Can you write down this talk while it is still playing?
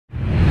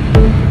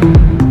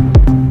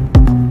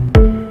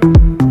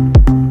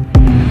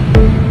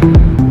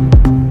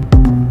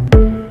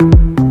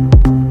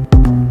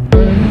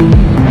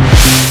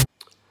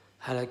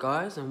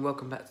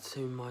welcome back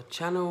to my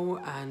channel,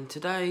 and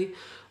today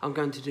I'm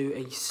going to do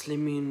a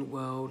Slimming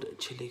World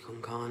Chili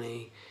con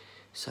carne.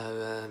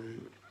 So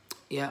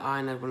yeah, I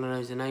ain't had one of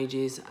those in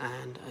ages,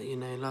 and you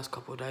know, last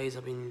couple of days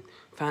I've been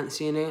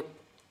fancying it.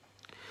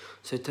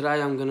 So today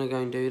I'm gonna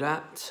go and do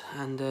that,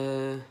 and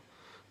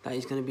that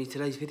is going to be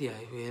today's video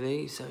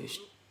really. So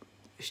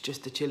it's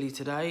just the chili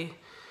today.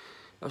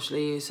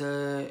 Obviously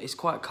it's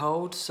quite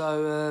cold,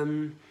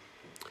 so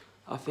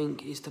I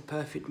think it's the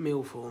perfect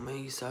meal for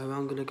me, so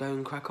I'm going to go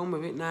and crack on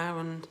with it now,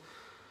 and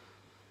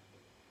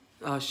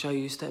I'll show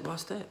you step by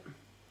step.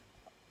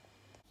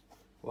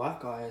 Right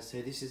guys,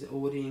 so this is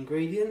all the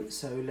ingredients,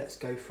 so let's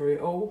go through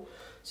it all.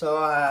 So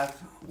I have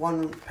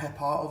one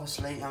pepper,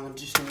 obviously. I'm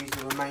just going to use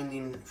the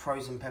remaining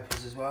frozen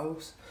peppers as well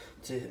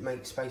to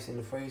make space in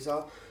the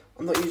freezer.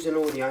 I'm not using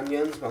all the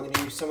onions, but I'm going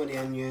to use some of the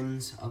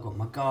onions. I've got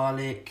my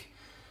garlic,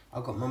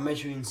 I've got my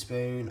measuring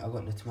spoon, I've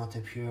got the tomato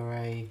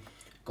puree,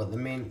 got the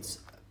mince,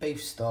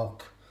 beef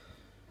stock,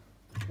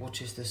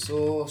 Worcester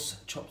sauce,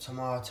 chopped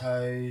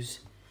tomatoes,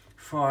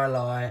 fry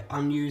light.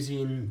 I'm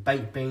using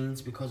baked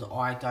beans because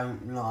I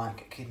don't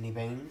like kidney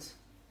beans.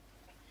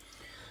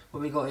 What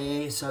we got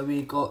here, so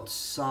we got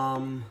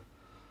some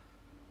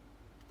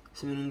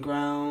cinnamon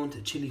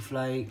ground, chili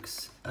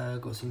flakes,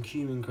 got some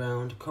cumin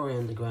ground,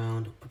 coriander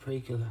ground,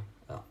 paprika,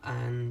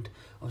 and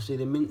obviously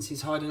the mince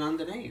is hiding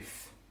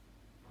underneath.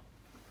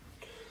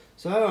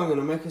 So I'm going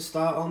to make a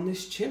start on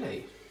this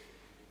chili.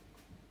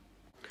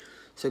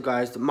 So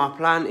guys, my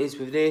plan is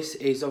with this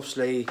is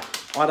obviously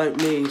I don't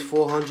need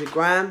 400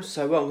 grams.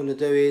 So what I'm going to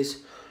do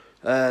is,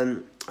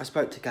 I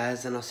spoke to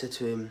Gaz and I said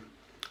to him,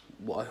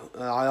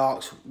 I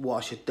asked what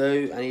I should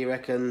do, and he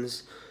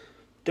reckons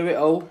do it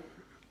all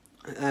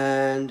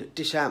and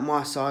dish out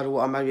my side of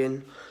what I'm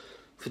having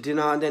for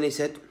dinner, and then he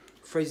said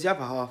freeze the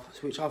other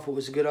half, which I thought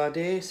was a good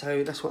idea.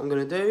 So that's what I'm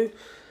going to do,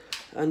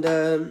 and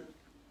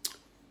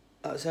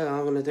like I said,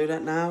 I'm going to do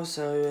that now.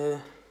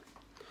 So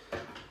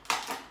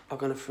I'm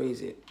going to freeze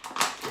it.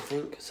 I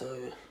think so.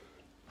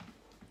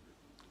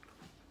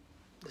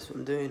 That's what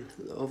I'm doing,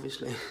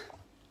 obviously.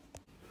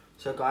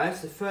 So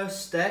guys, the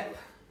first step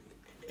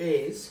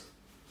is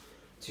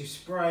to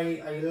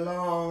spray a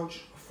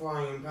large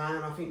frying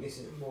pan. I think this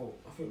is more.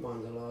 I think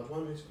mine's a large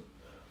one.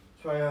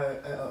 Spray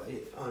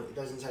it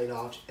doesn't say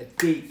large. A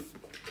deep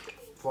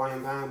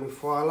frying pan with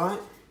fry light.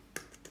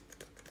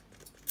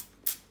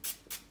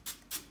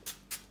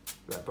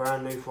 That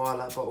brand new fry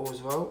light bottle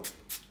as well.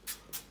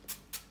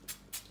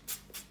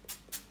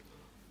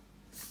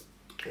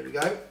 There we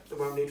go. I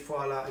won't need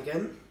fire light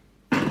again.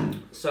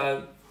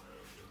 So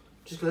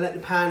just gonna let the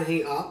pan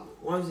heat up.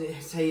 Once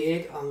it's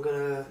heated, I'm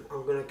gonna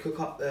cook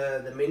up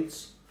the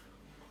mince.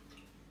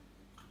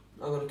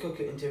 I'm gonna cook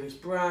it until it's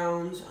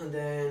browns, and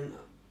then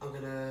I'm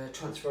gonna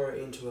transfer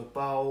it into a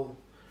bowl,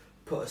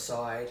 put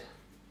aside,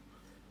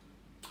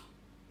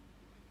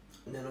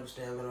 and then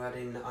obviously I'm gonna add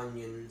in the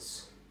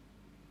onions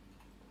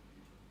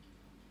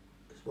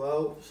as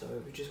well. So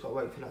we just gotta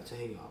wait for that to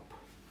heat up.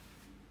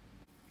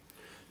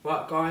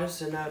 Right guys,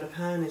 so now the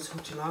pan is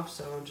hot enough,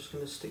 so I'm just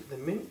going to stick the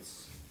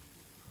mince.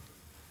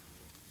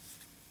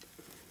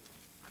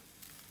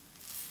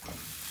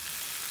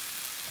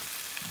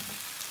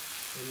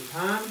 In the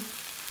pan.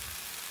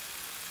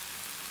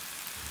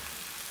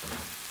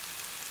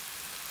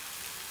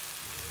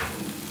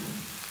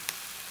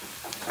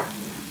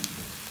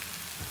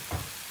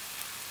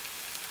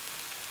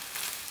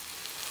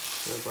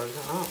 So break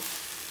that up.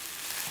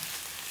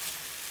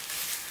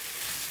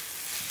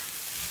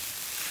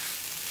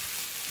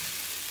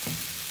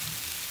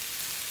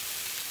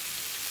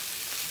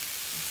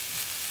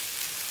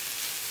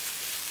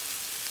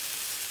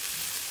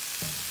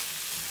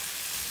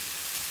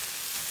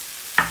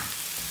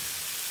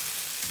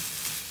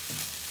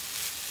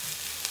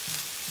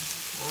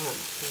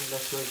 That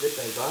smells good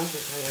though guys, I'll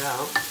take it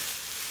out.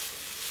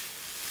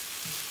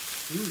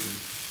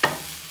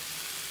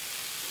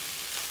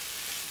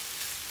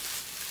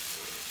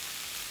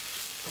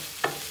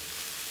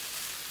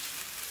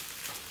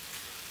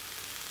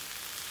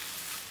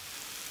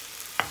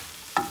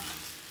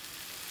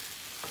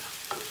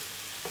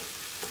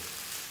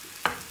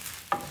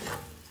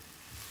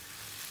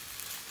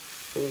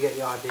 You get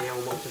the idea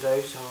on what to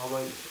do, so I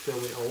won't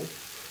film it all.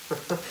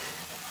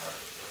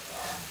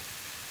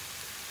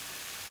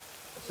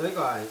 So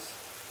guys,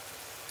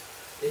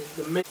 it's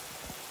the mince.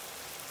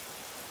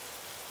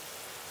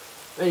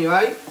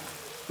 Anyway,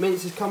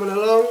 mince is coming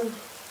along.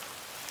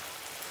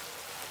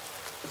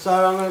 So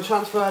I'm going to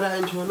transfer that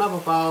into another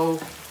bowl,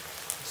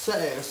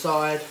 set it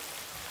aside,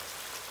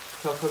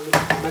 so I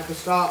can make a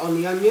start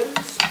on the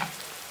onions.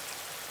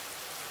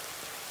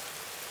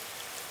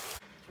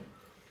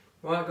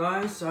 Right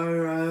guys,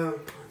 so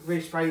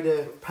respray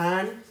the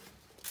pan.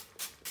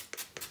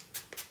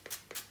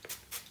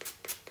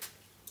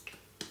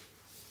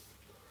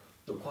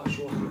 Not quite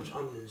sure how much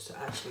onions to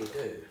actually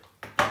do.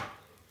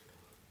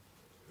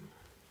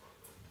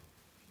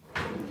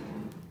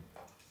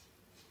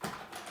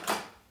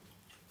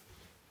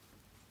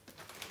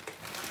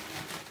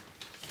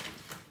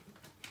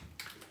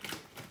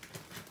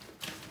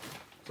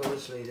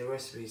 Obviously the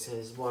recipe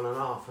says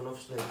 1.5, and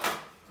obviously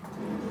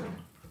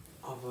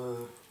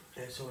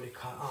it's already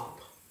cut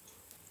up.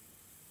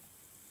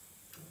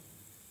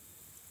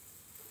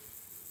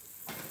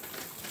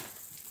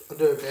 I'll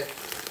do a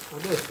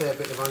fair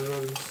bit of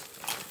onions.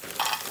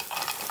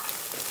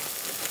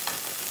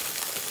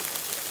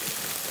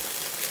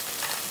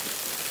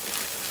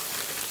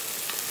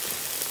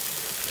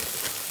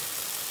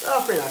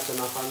 I think that's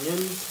enough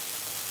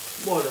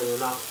onions, more than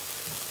enough.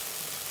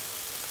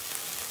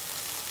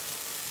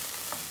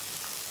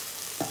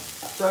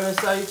 So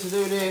let's say to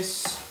do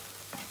this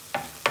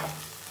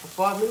for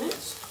 5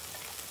 minutes.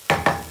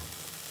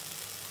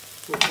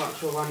 Not quite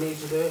sure if I need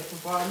to do it for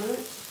 5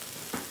 minutes.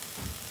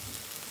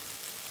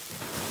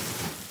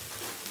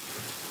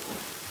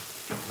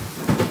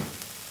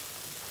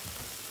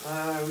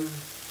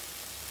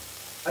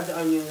 Add the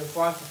onion and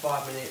fry for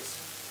 5 minutes.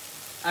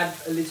 Add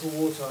a little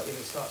water if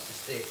it starts to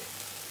stick.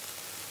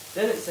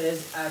 Then it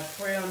says add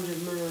 300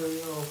 ml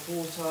of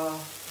water,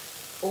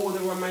 all the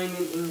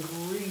remaining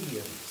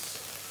ingredients.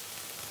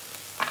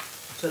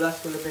 So that's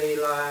going to be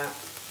like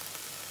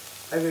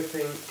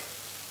everything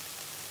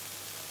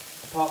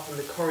apart from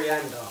the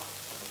coriander.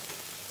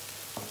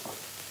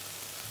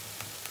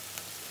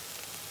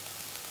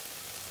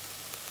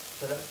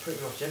 So that's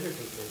pretty much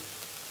everything then.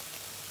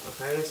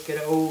 Okay, let's get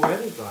it all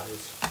ready,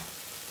 guys.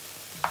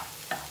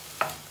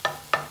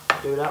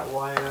 Do that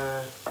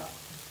while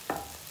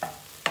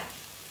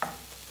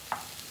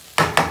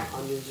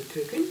onions are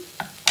cooking.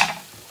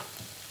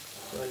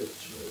 So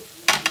literally.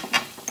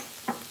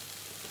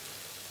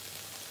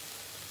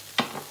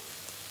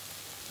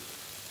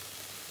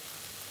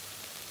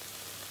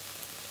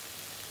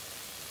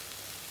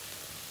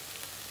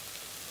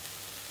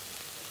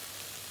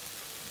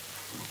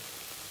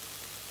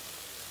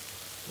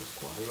 That's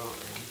quite a lot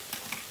then.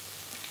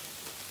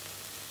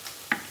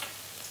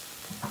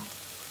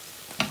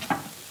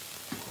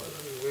 Quite a lot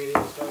of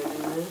ingredients going in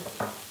there.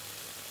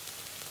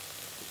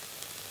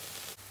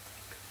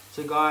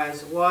 So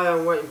guys, while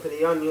I'm waiting for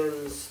the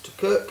onions to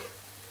cook,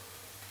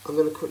 I'm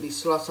going to quickly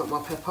slice up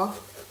my pepper.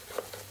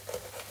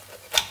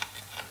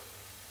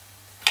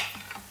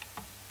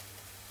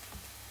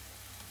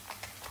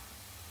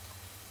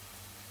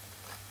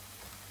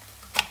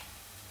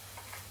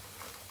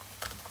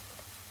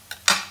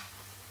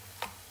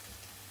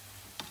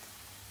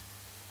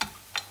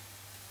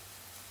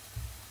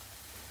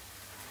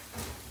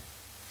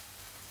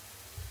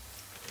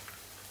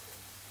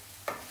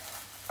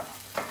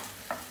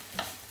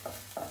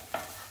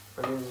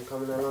 Onions are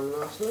coming along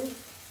nicely.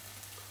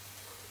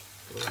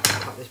 I'll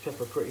cut this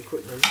pepper pretty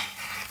quick then.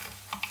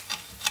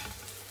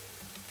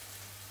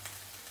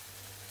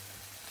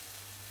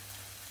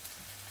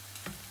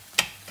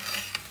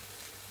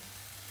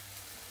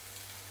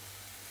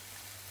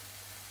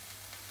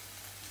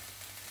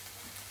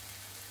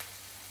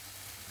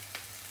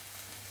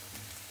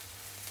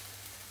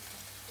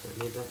 Don't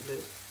need that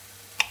bit.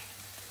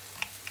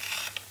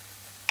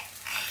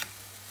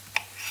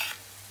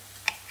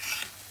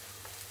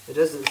 It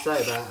doesn't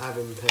say about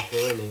having pepper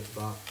in it,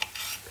 but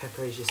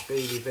pepper is your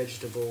speedy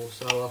vegetable,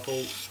 so I thought,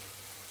 do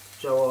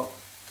you know what,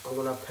 I'm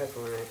going to have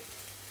pepper in it.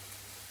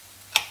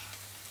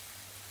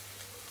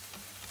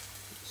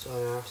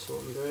 So that's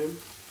what I'm doing.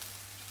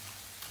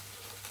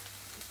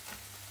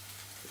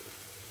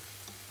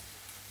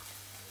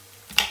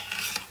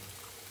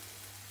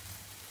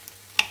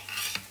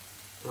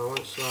 I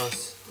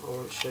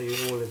won't show you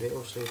all of it,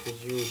 obviously,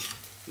 because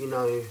you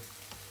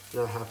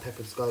know how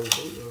peppers go,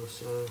 don't you?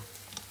 So.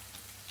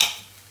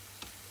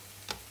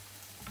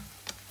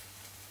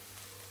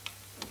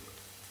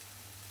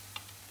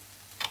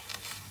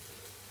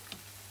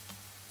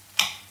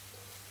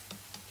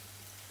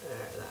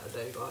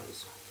 That'll do,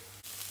 guys.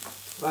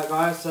 Right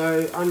guys,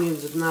 so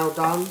onions are now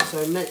done,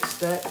 so next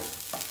step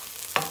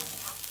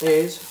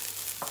is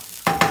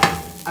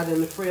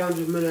adding the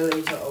 300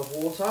 milliliter of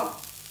water.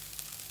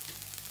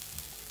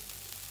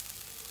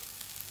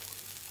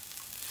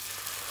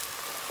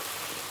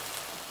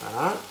 Like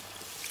that.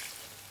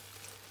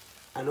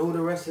 And all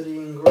the rest of the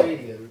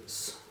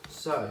ingredients.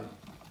 So,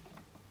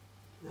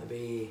 that'll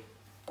be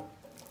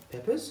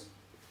peppers.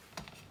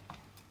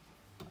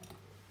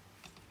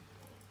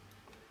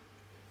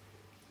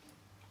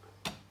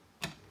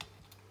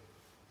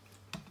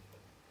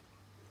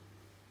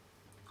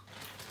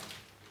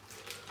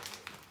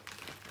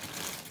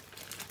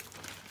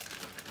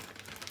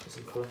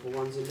 Some colourful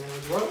ones in there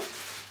as well.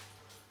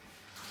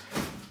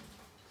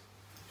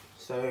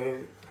 So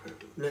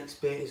next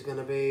bit is going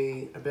to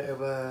be a bit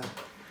of a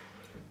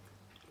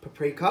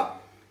paprika.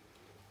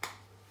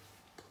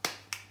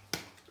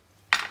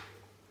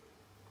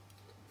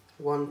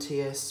 1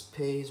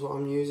 TSP is what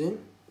I'm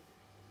using.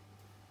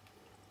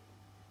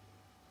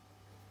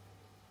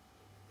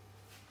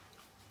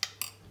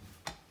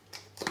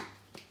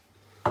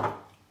 A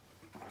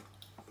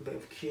bit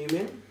of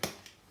cumin.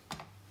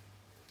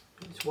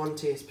 It's 1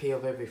 TSP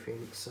of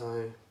everything,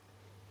 so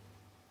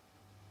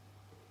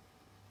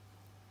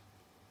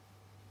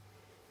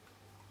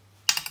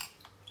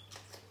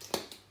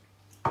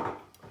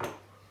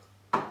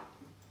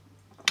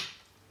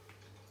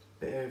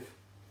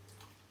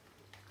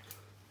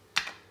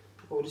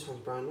Oh, this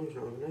one's brand new, it's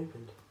not even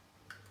opened.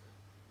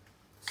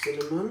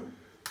 Cinnamon.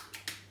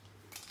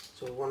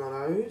 So one of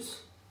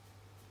those.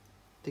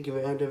 They're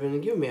going to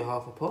give me a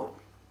half a pot.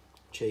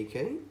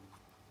 Cheeky.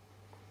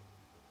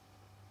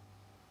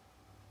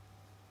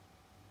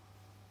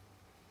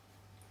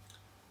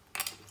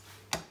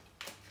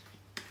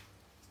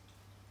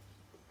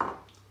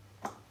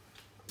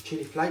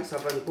 Chili flakes,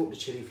 I've only bought the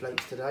chili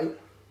flakes today.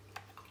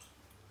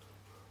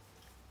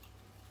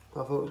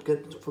 I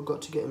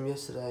forgot to get them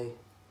yesterday.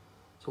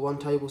 So 1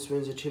 tablespoon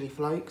of chili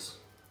flakes.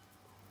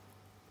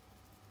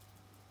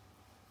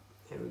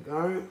 There we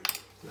go.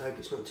 I hope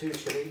it's not too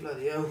chilly,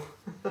 bloody hell.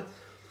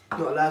 Not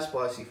allowed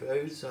spicy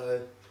food,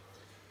 so.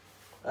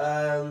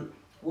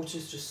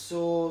 Worcestershire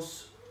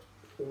sauce,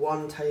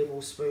 1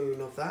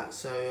 tablespoon of that,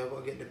 so I've got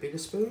to get the bigger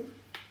spoon.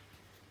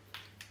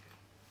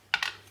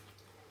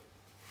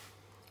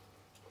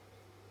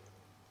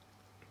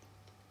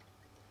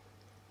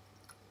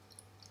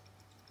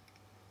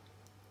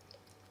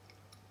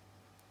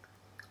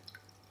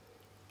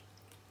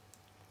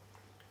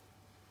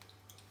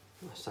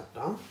 That's that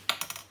done.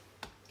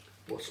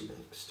 What's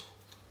next?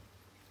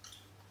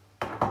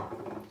 It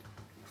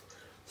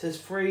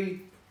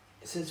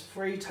says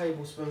 3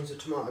 tablespoons of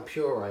tomato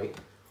puree.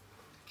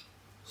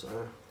 So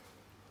I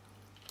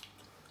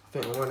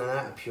think I'm running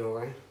out of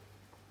puree.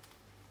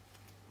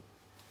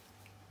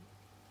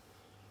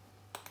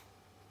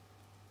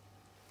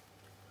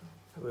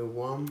 Probably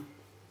 1.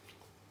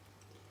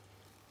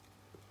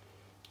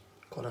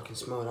 God, I can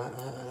smell that.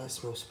 That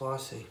smells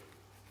spicy.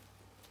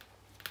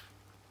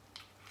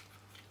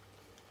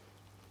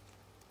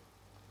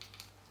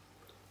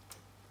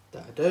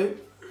 That'll do.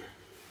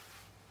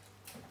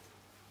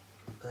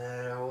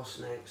 What's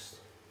next?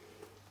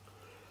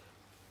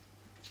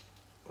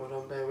 Hold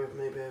on, bear with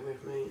me.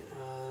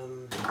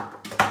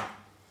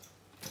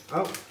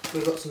 Oh,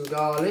 we've got some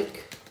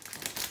garlic.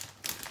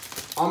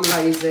 I'm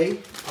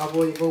lazy. I've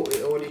already bought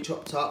it already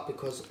chopped up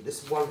because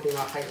this is one thing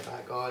I hate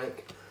about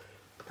garlic.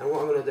 And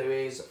what I'm going to do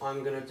is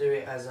I'm going to do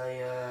it as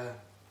a...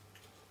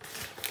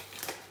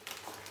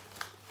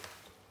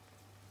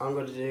 I'm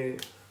going to do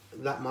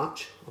that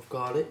much of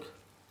garlic.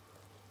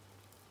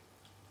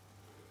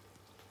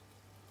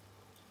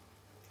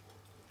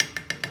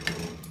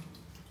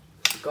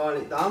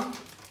 Garlic done.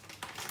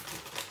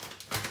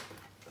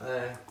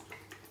 And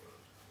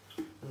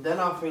then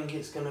I think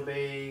it's going to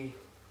be...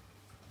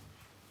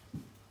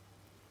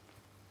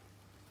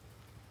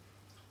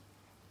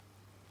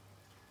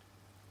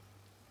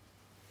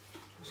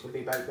 It's going to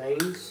be baked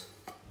beans.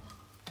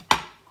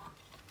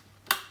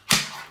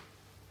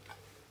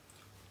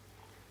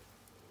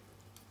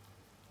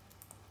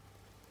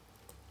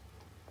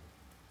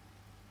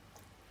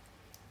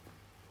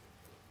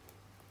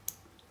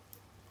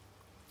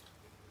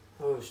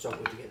 I always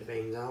struggle to get the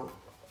beans out.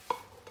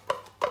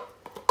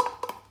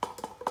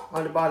 I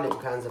only buy little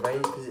cans of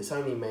beans because it's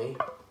only me.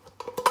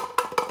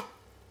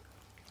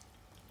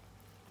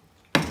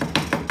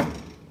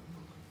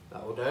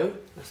 That'll do.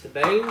 That's the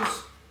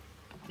beans.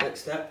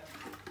 Next step,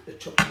 the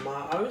chopped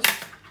tomatoes.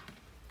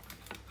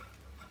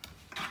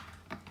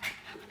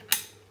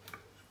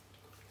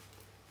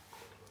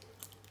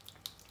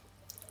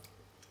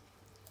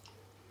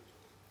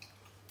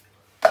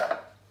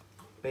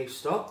 Beef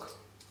stock.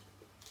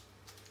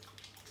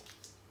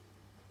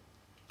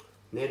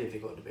 Nearly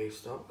forgot the beef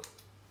stock.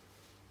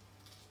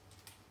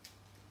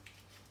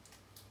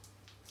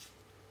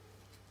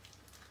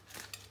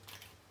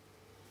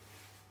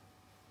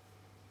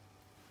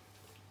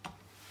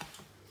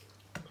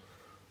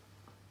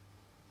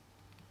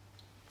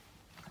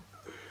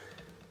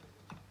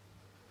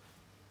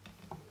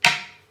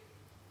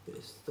 Bit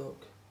of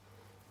stock,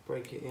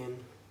 break it in.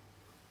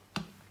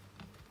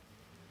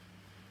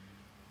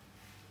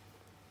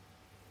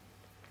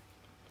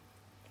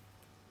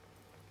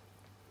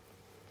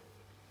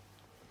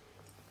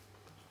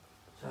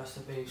 So that's the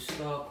beef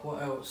stock.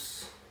 What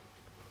else?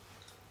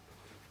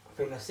 I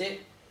think that's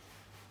it.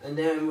 And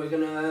then we're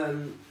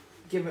gonna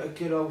give it a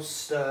good old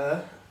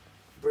stir,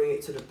 bring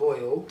it to the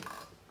boil.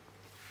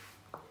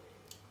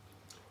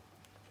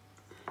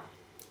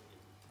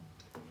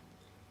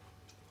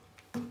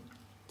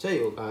 Tell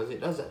you what, guys, it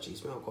does actually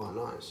smell quite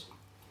nice.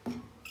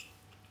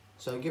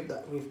 So give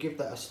that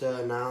a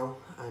stir now,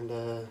 and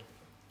I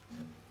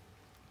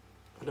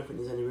don't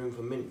think there's any room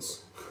for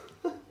mince.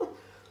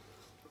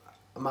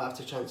 I might have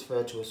to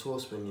transfer to a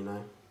saucepan, you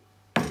know.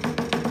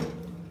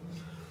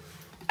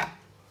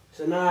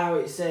 So now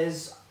it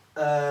says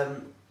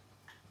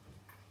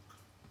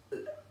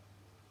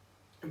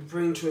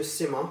bring to a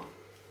simmer.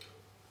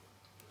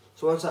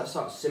 So once that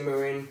starts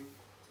simmering,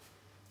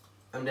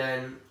 and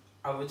then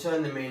I'll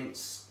return the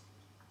mince,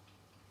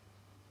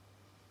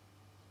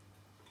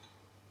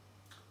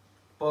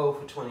 boil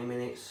for 20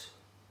 minutes,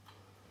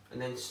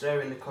 and then stir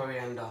in the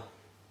coriander.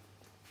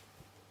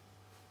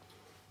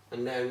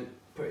 And then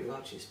pretty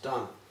much it's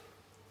done.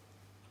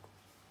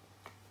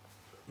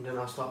 And then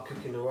I'll start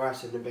cooking the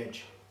rice and the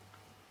veg.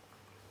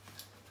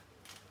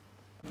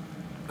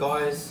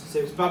 Guys, so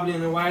it's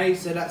bubbling away,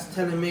 so that's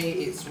telling me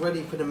it's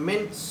ready for the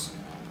mince.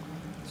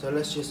 So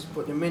let's just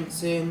put the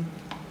mince in.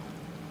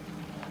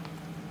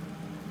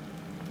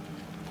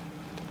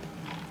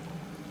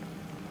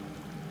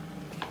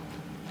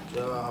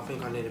 So I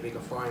think I need a bigger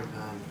frying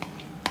pan.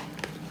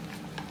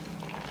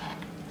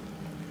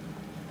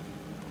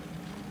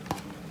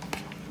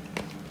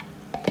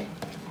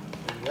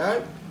 There we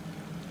go.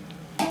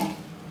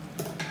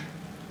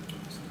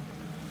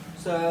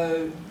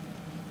 So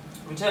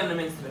we turn them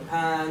into the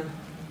pan.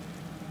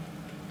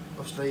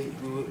 Obviously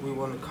we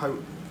want to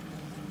coat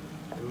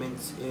the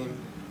mince in,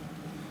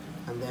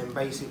 and then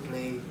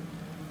basically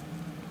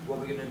what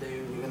we're going to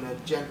do, we're going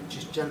to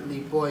just gently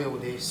boil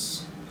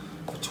this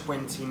for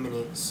 20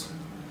 minutes.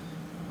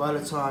 By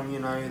the time, you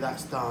know,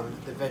 that's done,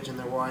 the veg and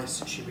the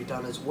rice should be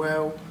done as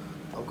well.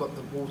 I've got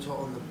the water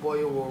on the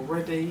boil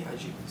already,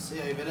 as you can see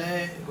over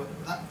there. I've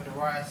got that for the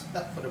rice,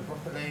 that for the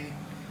broccoli.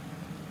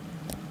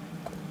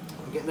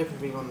 I'm getting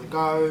everything on the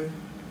go.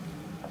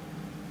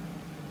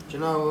 Do you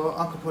know what?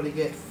 I could probably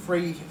get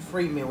three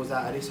meals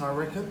out of this, I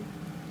reckon.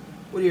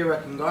 What do you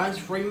reckon, guys?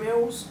 3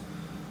 meals?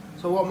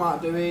 So what I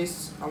might do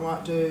is, I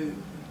might do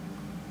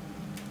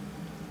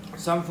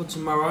some for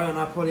tomorrow, and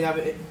I'll probably have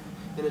it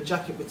in a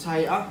jacket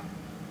potato.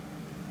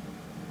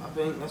 I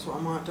think that's what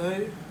I might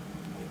do.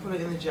 Put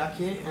it in the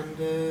jacket and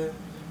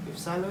with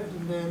salad,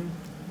 and then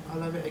I'll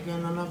have it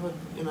again another,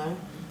 you know,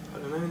 I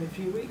don't know, in a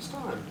few weeks'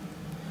 time.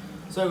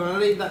 So I'm going to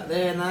leave that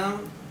there now.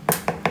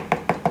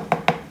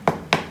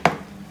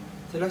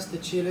 So that's the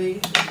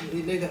chilli.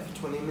 Leave that for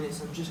 20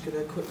 minutes. I'm just going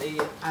to quickly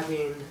add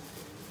in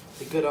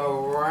the good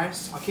old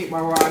rice. I keep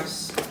my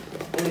rice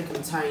in a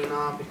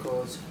container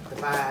because the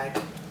bag,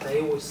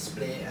 they always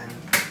split and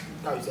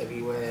goes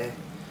everywhere.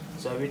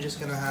 So we're just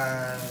going to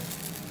have,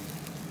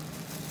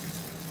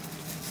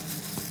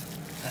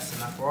 that's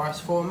enough rice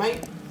for me.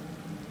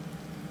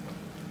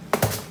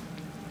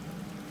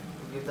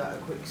 We'll give that a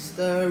quick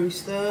stir,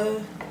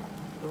 the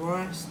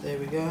rice, there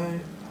we go.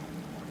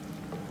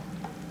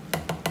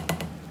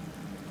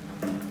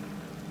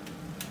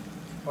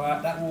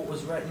 Right, that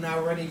water's now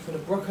ready for the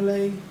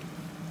broccoli.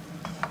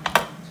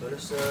 So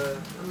let's,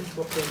 how much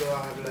broccoli do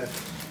I have left?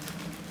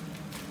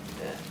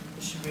 Yeah,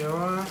 it should be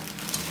alright.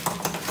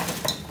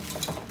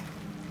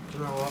 Do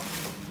you know what?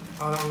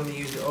 I'm going to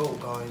use it all,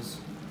 guys.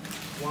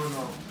 Why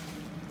not?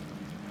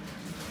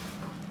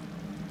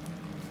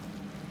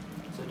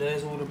 So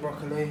there's all the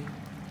broccoli.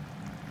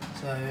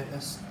 So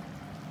that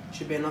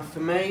should be enough for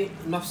me.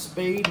 Enough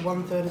speed,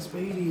 1/3 of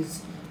speed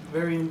is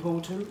very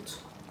important.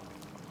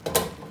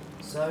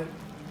 So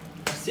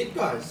that's it,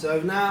 guys.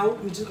 So now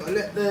we just got to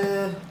let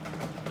the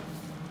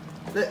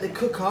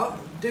cooker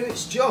do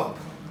its job.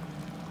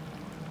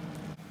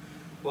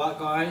 Right,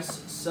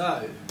 guys,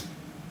 so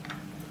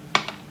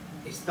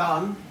it's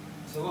done.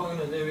 So what I'm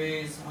going to do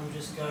is I'm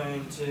just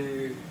going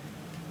to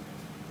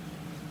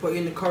put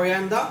in the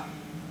coriander.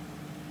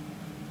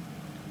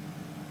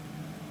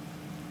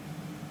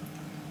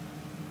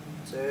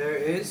 So there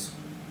it is.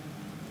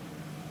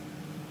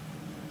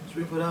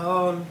 Sprinkle that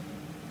on.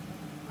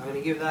 I'm going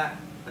to give that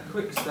a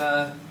quick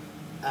stir,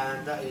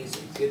 and that is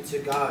good to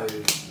go.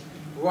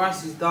 The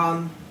rice is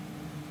done.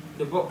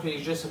 The broccoli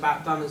is just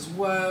about done as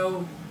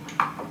well.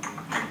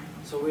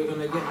 So we're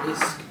going to get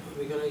this.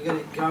 We're going to get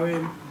it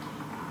going.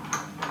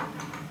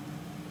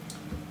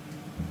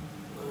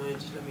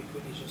 Just let me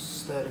quickly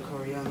just stir the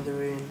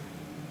coriander in.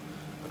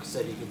 Like I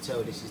said, you can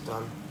tell this is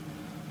done.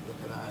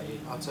 Look at that.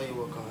 I'll tell you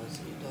what, guys,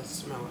 it does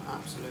smell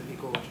absolutely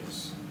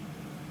gorgeous.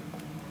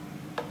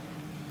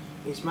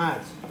 It's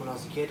mad. When I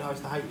was a kid, I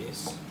used to hate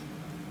this.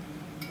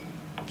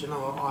 Do you know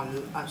what? I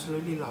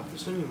absolutely love the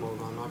swimming pool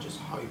run. I just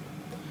hope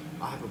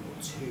I haven't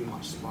put too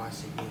much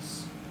spice in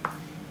this.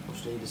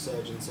 Obviously, the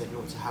surgeon said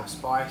not to have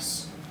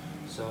spice.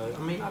 So,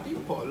 I mean, I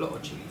didn't put a lot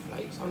of chilli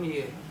flakes,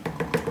 only a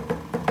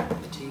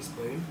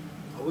teaspoon.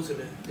 I was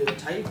going to do a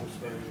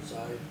tablespoon,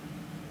 so.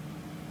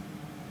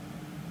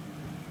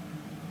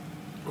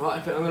 Right,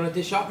 I think I'm going to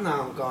dish up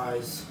now,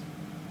 guys.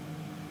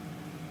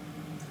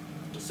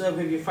 Serve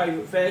with your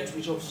favourite veg,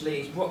 which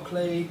obviously is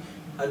broccoli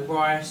and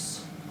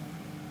rice.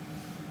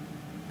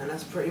 And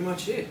that's pretty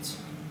much it.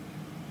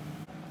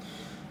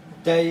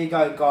 There you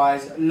go,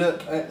 guys.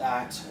 Look at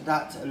that.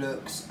 That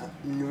looks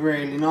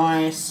really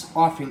nice.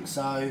 I think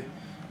so.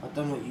 I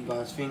don't know what you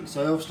guys think.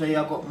 So obviously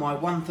I've got my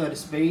 1/3 of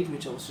speed,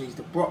 which obviously is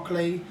the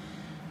broccoli.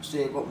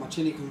 Obviously I've got my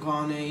chili con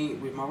carne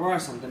with my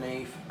rice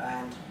underneath,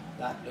 and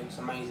that looks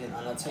amazing.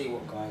 And I'll tell you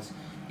what, guys,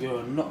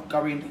 you're not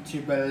going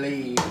to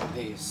believe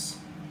this.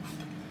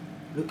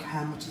 Look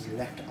how much is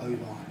left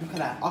over. Look at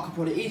that. I could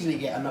probably easily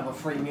get another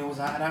 3 meals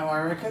out of that,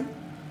 I reckon.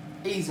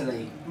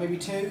 Easily. Maybe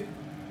 2.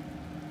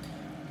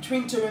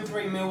 Between 2 and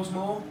 3 meals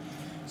more.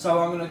 So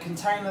I'm going to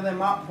container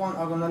them up.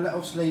 I'm going to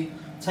obviously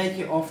take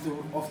it off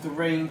the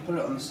ring, put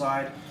it on the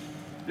side,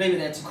 leave it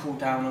there to cool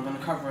down. I'm going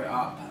to cover it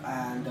up,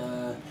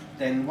 and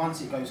then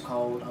once it goes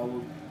cold, I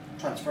will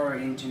transfer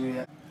it into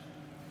it.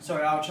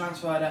 Sorry, I'll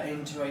transfer that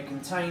into a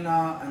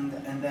container, and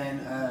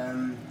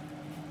then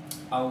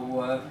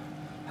I'll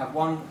have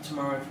one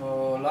tomorrow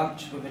for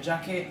lunch with a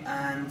jacket,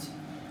 and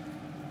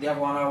the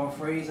other one I will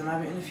freeze and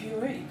have it in a few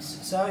weeks.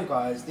 So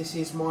guys, this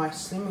is my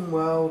Slimming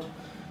World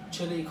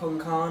chili con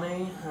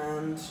carne,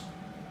 and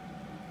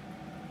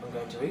I'm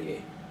going to eat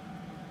it.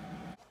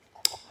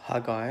 Hi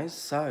guys,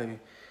 so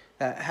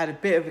that had a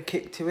bit of a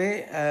kick to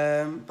it,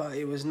 but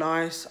it was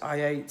nice.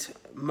 I ate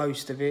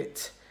most of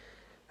it.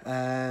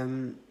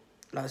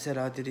 Like I said,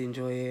 I did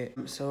enjoy it.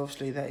 So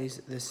obviously that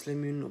is the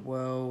Slimming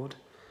World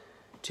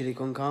chili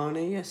con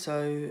carne.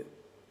 So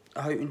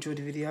I hope you enjoyed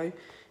the video.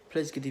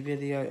 Please give the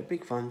video a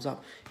big thumbs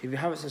up. If you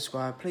haven't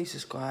subscribed, please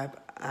subscribe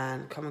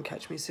and come and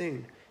catch me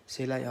soon.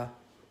 See you later.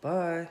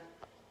 Bye.